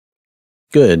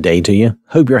Good day to you.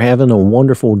 Hope you're having a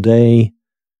wonderful day.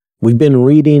 We've been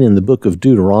reading in the book of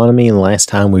Deuteronomy, and last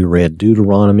time we read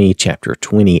Deuteronomy chapter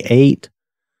 28.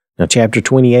 Now, chapter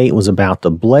 28 was about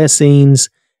the blessings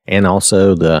and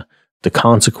also the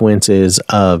consequences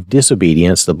of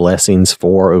disobedience, the blessings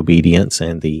for obedience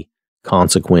and the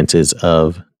consequences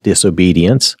of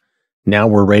disobedience. Now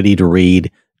we're ready to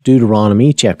read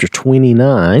Deuteronomy chapter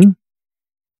 29,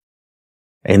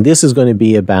 and this is going to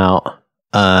be about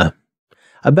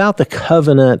the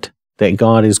covenant that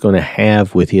God is going to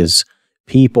have with his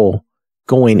people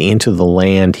going into the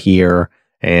land here.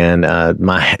 And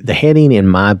the heading in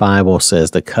my Bible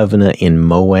says the covenant in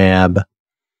Moab.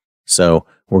 So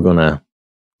we're going to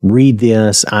read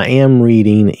this. I am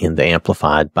reading in the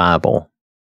Amplified Bible.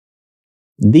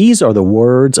 These are the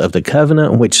words of the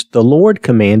covenant which the Lord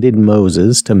commanded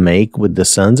Moses to make with the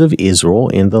sons of Israel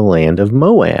in the land of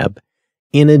Moab,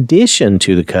 in addition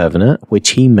to the covenant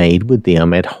which he made with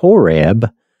them at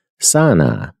Horeb,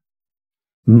 Sinai.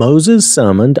 Moses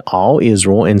summoned all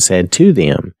Israel and said to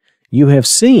them, "You have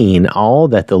seen all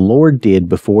that the Lord did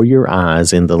before your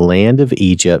eyes in the land of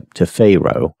Egypt to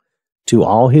Pharaoh, to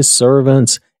all his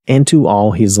servants, and to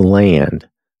all his land,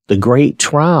 the great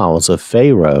trials of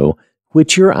Pharaoh,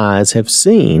 which your eyes have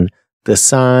seen, the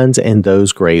signs and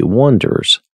those great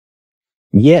wonders.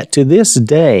 Yet to this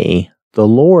day the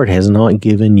Lord has not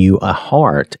given you a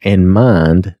heart and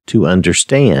mind to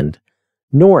understand,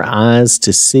 nor eyes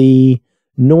to see,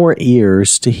 nor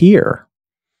ears to hear.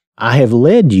 I have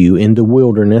led you in the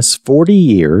wilderness 40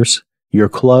 years. Your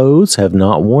clothes have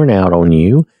not worn out on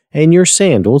you, and your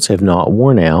sandals have not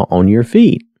worn out on your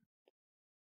feet.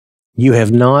 You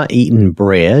have not eaten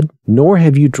bread, nor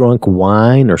have you drunk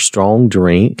wine or strong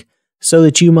drink, so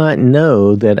that you might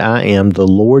know that I am the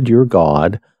Lord your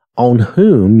God, on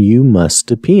whom you must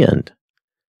depend.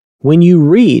 When you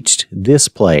reached this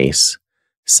place,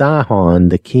 Sihon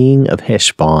the king of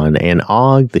Heshbon and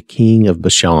Og the king of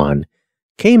Bashan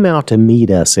came out to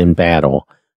meet us in battle,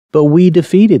 but we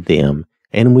defeated them,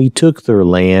 and we took their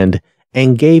land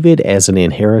and gave it as an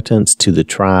inheritance to the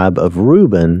tribe of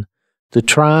Reuben, the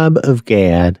tribe of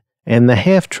Gad, and the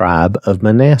half-tribe of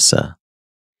Manasseh.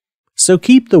 So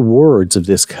keep the words of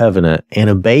this covenant and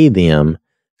obey them,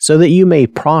 so that you may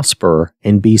prosper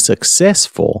and be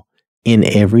successful in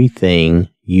everything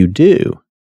you do."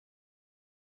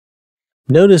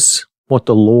 Notice what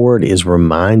the Lord is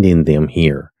reminding them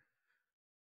here.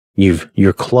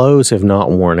 Your clothes have not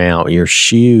worn out, your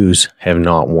shoes have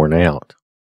not worn out.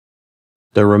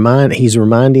 He's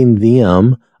reminding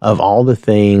them of all the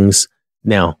things.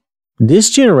 Now,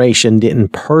 this generation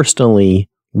didn't personally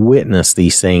witness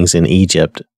these things in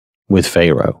Egypt with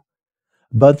Pharaoh,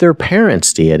 but their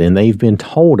parents did, and they've been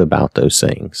told about those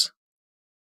things.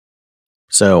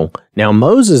 So, now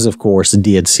Moses, of course,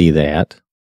 did see that,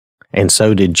 and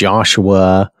so did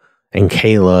Joshua and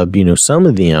Caleb, some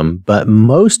of them, but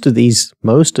most of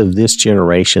this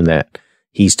generation that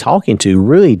he's talking to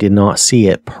really did not see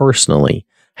it personally.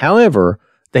 However,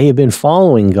 they have been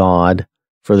following God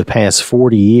for the past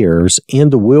 40 years in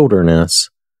the wilderness,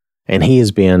 and he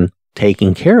has been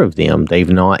taking care of them. They've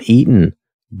not eaten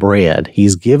bread.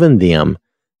 He's given them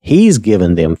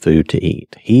food to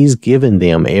eat. He's given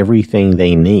them everything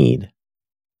they need.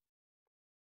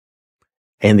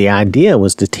 And the idea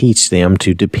was to teach them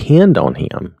to depend on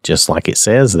him, just like it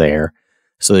says there,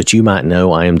 so that you might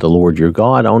know I am the Lord your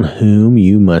God, on whom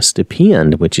you must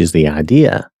depend, which is the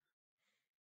idea.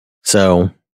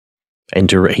 So,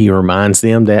 he reminds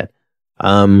them that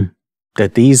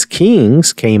these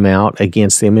kings came out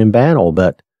against them in battle,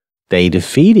 but they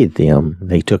defeated them.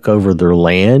 They took over their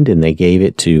land, and they gave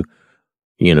it to,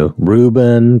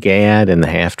 Reuben, Gad, and the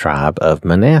half-tribe of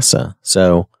Manasseh.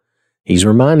 So he's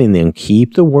reminding them,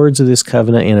 keep the words of this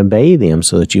covenant and obey them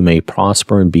so that you may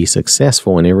prosper and be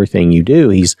successful in everything you do.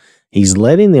 He's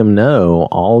letting them know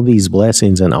all these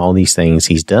blessings and all these things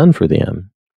he's done for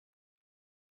them.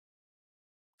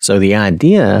 So the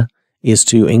idea is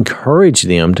to encourage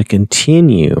them to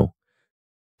continue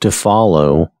to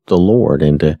follow the Lord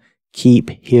and to keep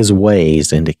his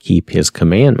ways and to keep his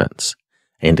commandments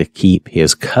and to keep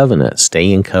his covenant,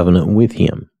 stay in covenant with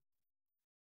him.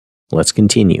 Let's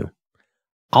continue.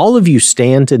 All of you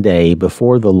stand today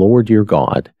before the Lord your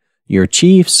God, your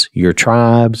chiefs, your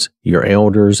tribes, your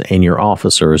elders, and your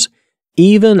officers,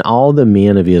 even all the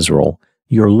men of Israel,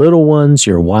 your little ones,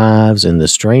 your wives, and the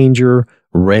stranger,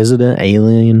 resident,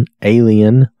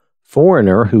 alien,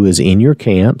 foreigner who is in your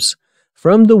camps,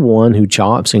 from the one who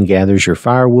chops and gathers your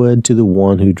firewood to the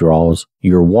one who draws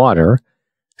your water,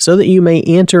 so that you may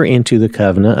enter into the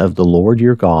covenant of the Lord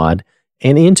your God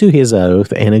and into his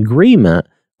oath and agreement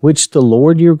which the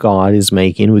Lord your God is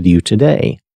making with you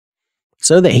today,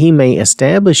 so that he may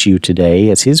establish you today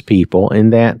as his people,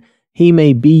 and that he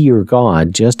may be your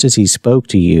God, just as he spoke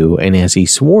to you and as he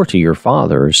swore to your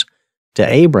fathers, to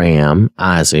Abraham,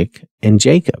 Isaac, and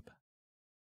Jacob.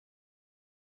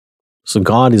 So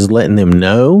God is letting them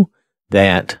know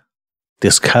that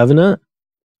this covenant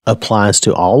applies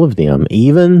to all of them,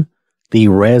 even the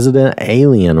resident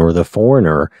alien or the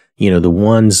foreigner. The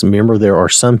ones, remember, there are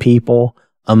some people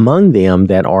among them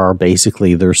that are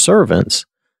basically their servants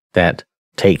that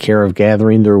take care of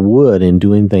gathering their wood and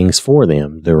doing things for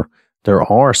them.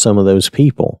 There are some of those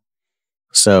people.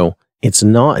 So it's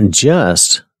not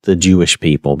just the Jewish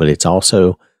people, but it's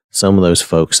also some of those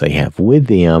folks they have with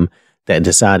them that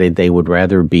decided they would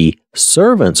rather be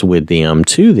servants with them,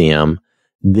 to them,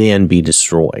 than be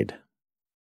destroyed.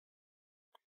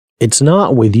 It's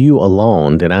not with you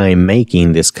alone that I am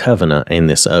making this covenant and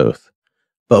this oath,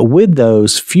 but with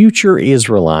those future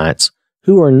Israelites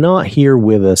who are not here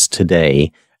with us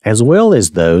today, as well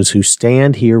as those who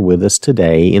stand here with us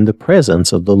today in the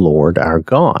presence of the Lord our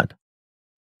God.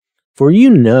 For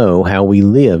you know how we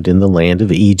lived in the land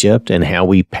of Egypt and how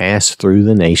we passed through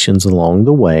the nations along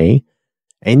the way,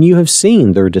 and you have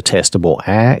seen their detestable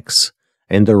acts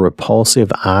and their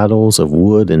repulsive idols of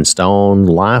wood and stone,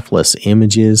 lifeless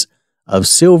images of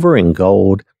silver and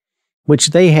gold,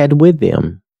 which they had with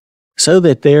them, so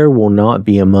that there will not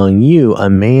be among you a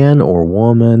man or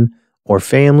woman or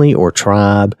family or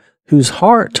tribe whose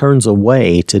heart turns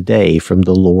away today from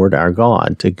the Lord our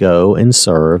God to go and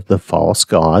serve the false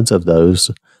gods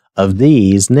of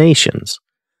these nations,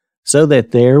 so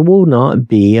that there will not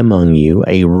be among you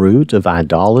a root of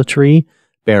idolatry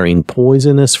bearing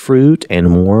poisonous fruit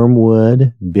and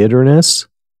wormwood, bitterness.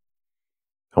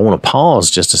 I want to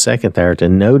pause just a second there to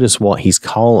notice what he's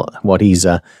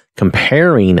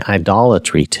comparing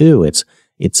idolatry to.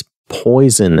 It's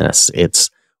poisonous.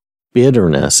 It's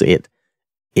bitterness. It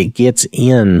gets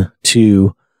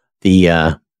into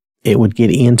it would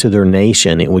get into their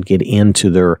nation. It would get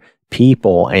into their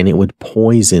people, and it would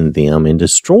poison them and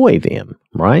destroy them,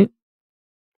 right?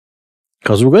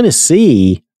 Because we're going to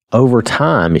see over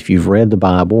time, if you've read the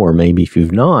Bible, or maybe if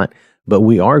you've not, but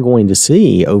we are going to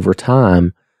see over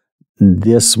time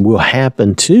this will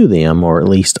happen to them, or at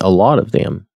least a lot of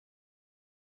them.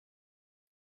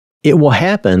 It will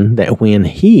happen that when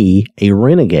he, a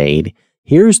renegade,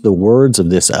 hears the words of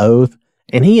this oath,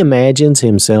 and he imagines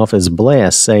himself as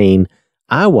blessed, saying,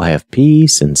 I will have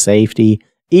peace and safety,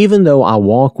 even though I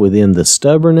walk within the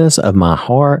stubbornness of my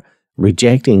heart,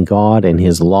 rejecting God and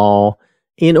his law,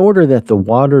 in order that the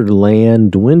watered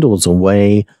land dwindles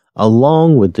away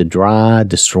along with the dry,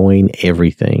 destroying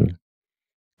everything.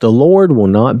 The Lord will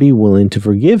not be willing to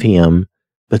forgive him,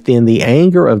 but then the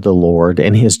anger of the Lord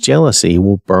and his jealousy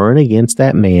will burn against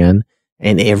that man,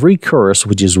 and every curse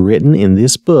which is written in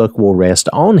this book will rest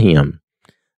on him.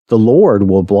 The Lord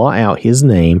will blot out his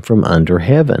name from under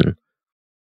heaven.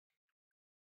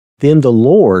 Then the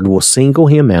Lord will single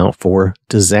him out for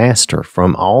disaster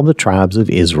from all the tribes of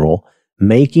Israel,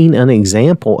 making an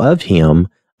example of him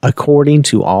according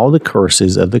to all the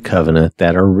curses of the covenant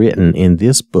that are written in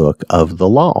this book of the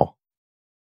law.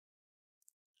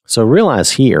 So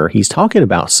realize here, he's talking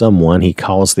about someone, he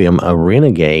calls them a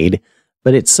renegade,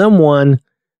 but it's someone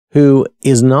who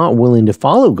is not willing to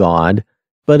follow God,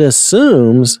 but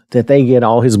assumes that they get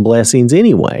all his blessings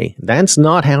anyway. That's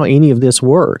not how any of this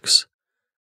works.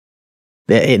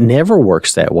 It never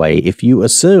works that way. If you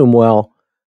assume, well,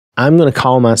 I'm going to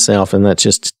call myself, and let's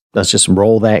just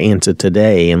roll that into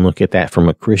today and look at that from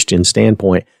a Christian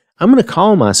standpoint. I'm going to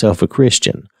call myself a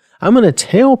Christian. I'm going to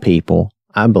tell people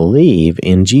I believe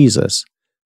in Jesus.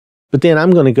 But then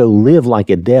I'm going to go live like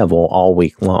a devil all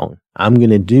week long. I'm going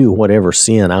to do whatever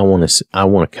sin I want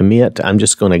to commit. I'm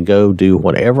just going to go do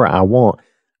whatever I want.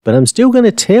 But I'm still going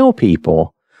to tell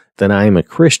people that I am a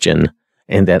Christian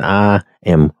and that I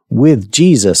am with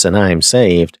Jesus and I am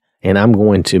saved. And I'm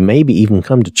going to maybe even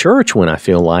come to church when I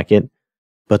feel like it.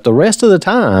 But the rest of the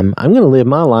time, I'm going to live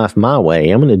my life my way.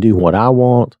 I'm going to do what I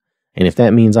want. And if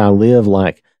that means I live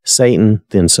like Satan,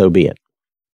 then so be it.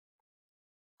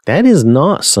 That is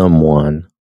not someone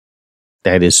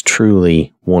that is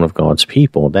truly one of God's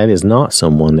people. That is not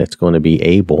someone that's going to be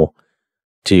able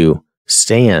to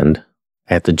stand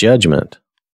at the judgment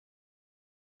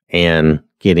and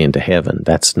get into heaven.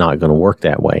 That's not going to work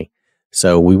that way.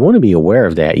 So we want to be aware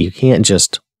of that. You can't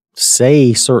just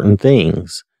say certain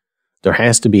things. There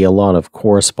has to be a lot of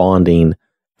corresponding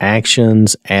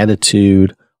actions,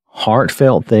 attitude,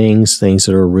 heartfelt things that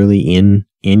are really in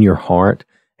your heart.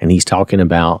 And he's talking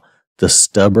about the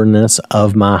stubbornness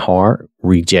of my heart,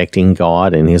 rejecting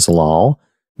God and his law.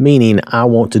 meaning I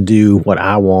want to do what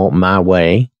I want my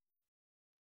way.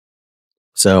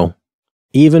 So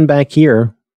even back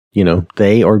here,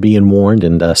 they are being warned,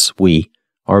 and thus we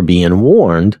are being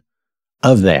warned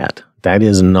of that. That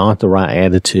is not the right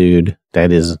attitude.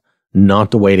 That is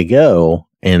not the way to go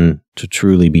and to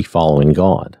truly be following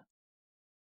God.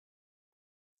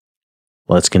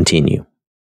 Let's continue.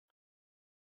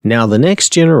 Now the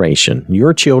next generation,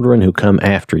 your children who come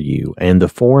after you, and the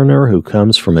foreigner who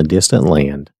comes from a distant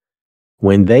land,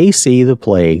 when they see the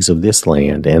plagues of this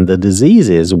land and the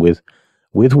diseases with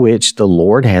which the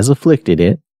Lord has afflicted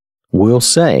it, will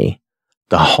say,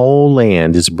 the whole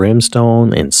land is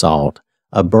brimstone and salt,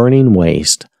 a burning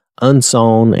waste,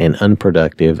 unsown and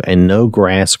unproductive, and no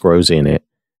grass grows in it.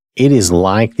 It is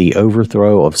like the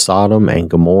overthrow of Sodom and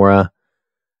Gomorrah,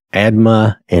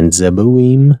 Admah and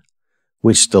Zeboim,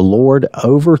 which the Lord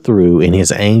overthrew in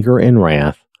his anger and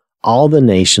wrath. All the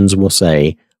nations will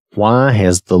say, why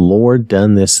has the Lord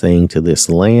done this thing to this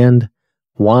land?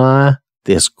 Why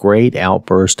this great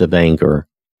outburst of anger?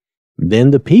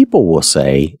 Then the people will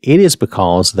say, it is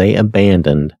because they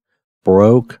abandoned,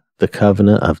 broke the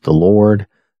covenant of the Lord,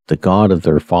 the God of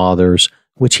their fathers,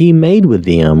 which he made with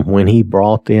them when he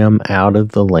brought them out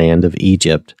of the land of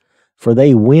Egypt. For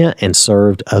they went and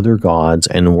served other gods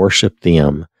and worshipped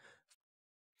them,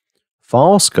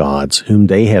 false gods whom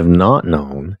they have not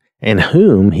known, and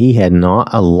whom he had not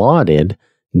allotted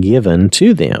given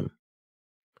to them.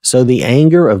 So the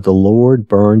anger of the Lord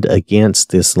burned against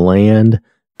this land,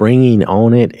 bringing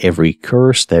on it every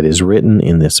curse that is written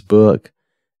in this book.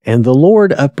 And the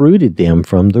Lord uprooted them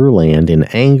from their land in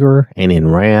anger and in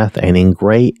wrath and in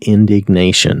great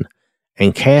indignation,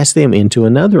 and cast them into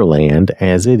another land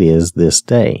as it is this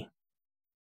day.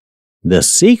 The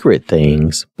secret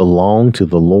things belong to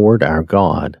the Lord our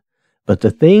God, but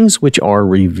the things which are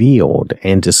revealed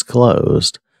and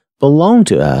disclosed belong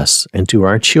to us and to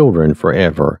our children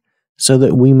forever, so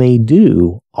that we may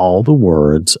do all the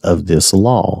words of this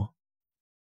law.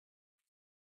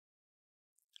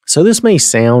 So this may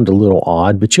sound a little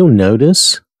odd, but you'll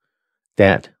notice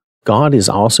that God is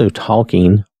also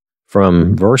talking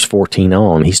from verse 14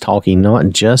 on. He's talking not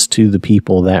just to the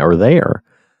people that are there,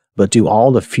 but to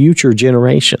all the future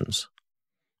generations.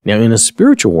 Now, in a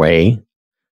spiritual way,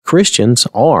 Christians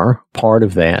are part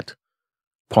of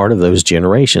those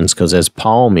generations, because as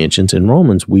Paul mentions in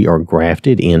Romans, we are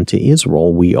grafted into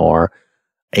Israel. We are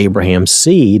Abraham's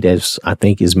seed, as I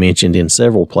think is mentioned in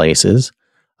several places.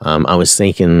 I was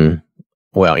thinking,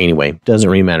 well, anyway, doesn't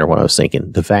really matter what I was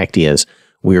thinking. The fact is,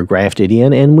 we are grafted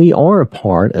in, and we are a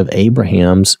part of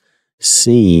Abraham's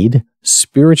seed.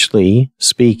 Spiritually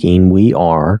speaking, we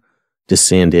are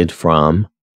descended from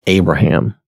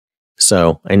Abraham.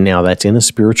 So, and now that's in a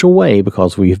spiritual way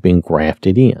because we've been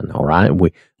grafted in, all right?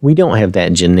 We don't have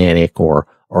that genetic or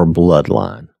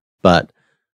bloodline, but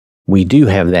we do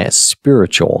have that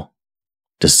spiritual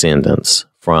descendants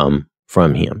from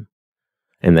him.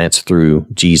 And that's through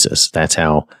Jesus. That's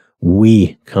how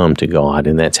we come to God,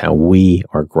 and that's how we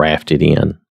are grafted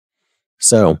in.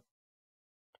 So,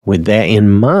 with that in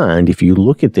mind, if you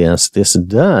look at this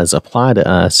does apply to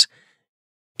us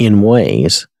in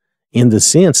ways, in the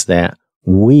sense that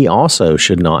we also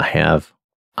should not have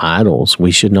idols.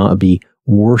 We should not be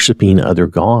worshiping other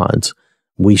gods.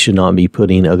 We should not be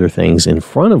putting other things in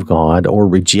front of God or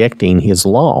rejecting his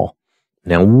law.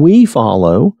 Now, we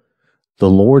follow the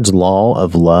Lord's law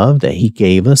of love that he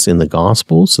gave us in the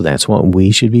gospel, so that's what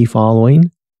we should be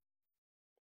following.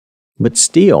 But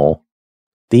still,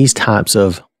 these types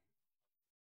of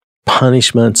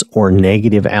punishments or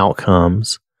negative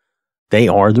outcomes, they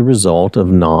are the result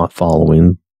of not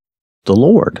following the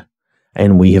Lord.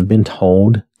 And we have been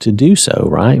told to do so,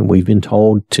 right? We've been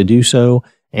told to do so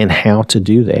and how to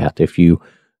do that. If you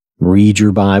read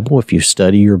your Bible, if you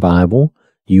study your Bible,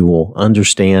 you will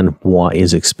understand what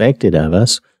is expected of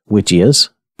us, which is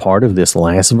part of this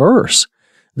last verse.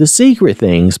 The secret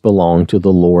things belong to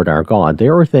the Lord our God.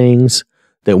 There are things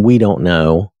that we don't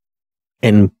know,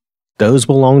 and those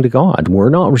belong to God. We're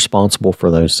not responsible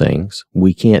for those things.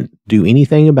 We can't do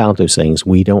anything about those things.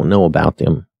 We don't know about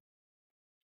them.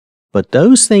 But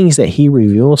those things that he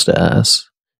reveals to us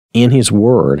in his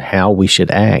word, how we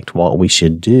should act, what we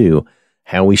should do,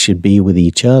 how we should be with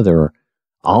each other,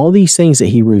 all these things that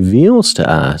he reveals to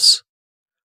us,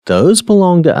 those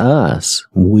belong to us.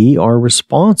 We are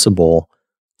responsible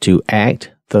to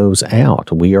act those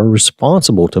out. We are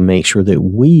responsible to make sure that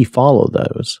we follow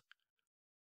those.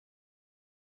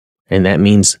 And that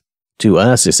means to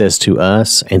us, it says to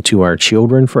us and to our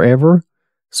children forever.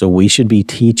 So we should be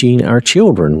teaching our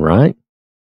children, right?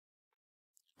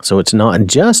 So it's not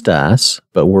just us,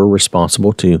 but we're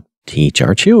responsible to teach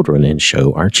our children and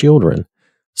show our children,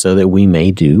 so that we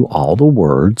may do all the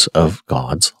words of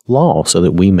God's law, so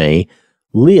that we may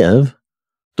live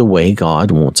the way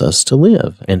God wants us to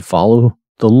live and follow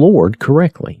the Lord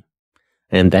correctly.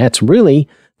 And that's really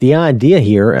the idea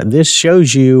here. This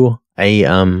shows you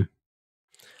another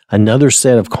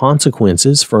set of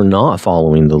consequences for not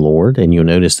following the Lord, and you'll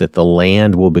notice that the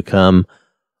land will become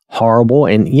horrible.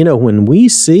 And, when we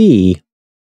see,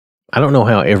 I don't know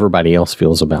how everybody else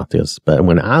feels about this, but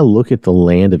when I look at the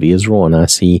land of Israel and I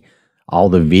see all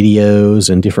the videos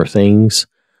and different things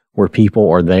where people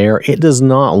are there, it does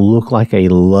not look like a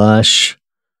lush,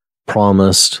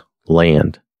 promised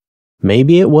land.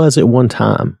 Maybe it was at one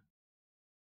time,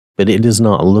 but it does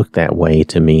not look that way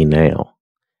to me now.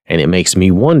 And it makes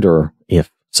me wonder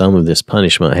if some of this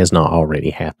punishment has not already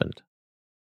happened.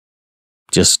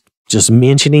 Just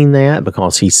mentioning that,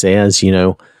 because he says,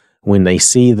 when they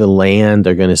see the land,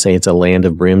 they're going to say it's a land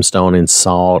of brimstone and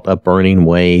salt, a burning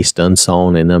waste,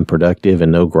 unsown and unproductive,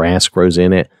 and no grass grows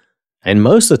in it. And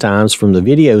most of the times from the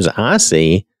videos I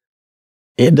see,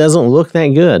 it doesn't look that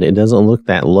good. It doesn't look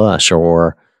that lush,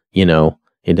 or,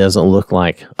 it doesn't look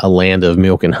like a land of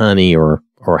milk and honey, or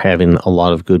having a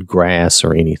lot of good grass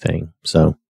or anything.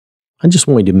 So I just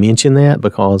wanted to mention that,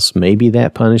 because maybe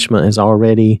that punishment has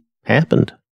already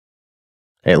happened,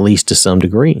 at least to some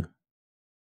degree.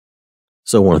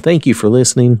 So I want to thank you for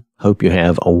listening. Hope you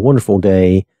have a wonderful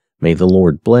day. May the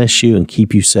Lord bless you and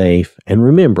keep you safe. And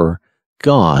remember,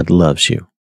 God loves you.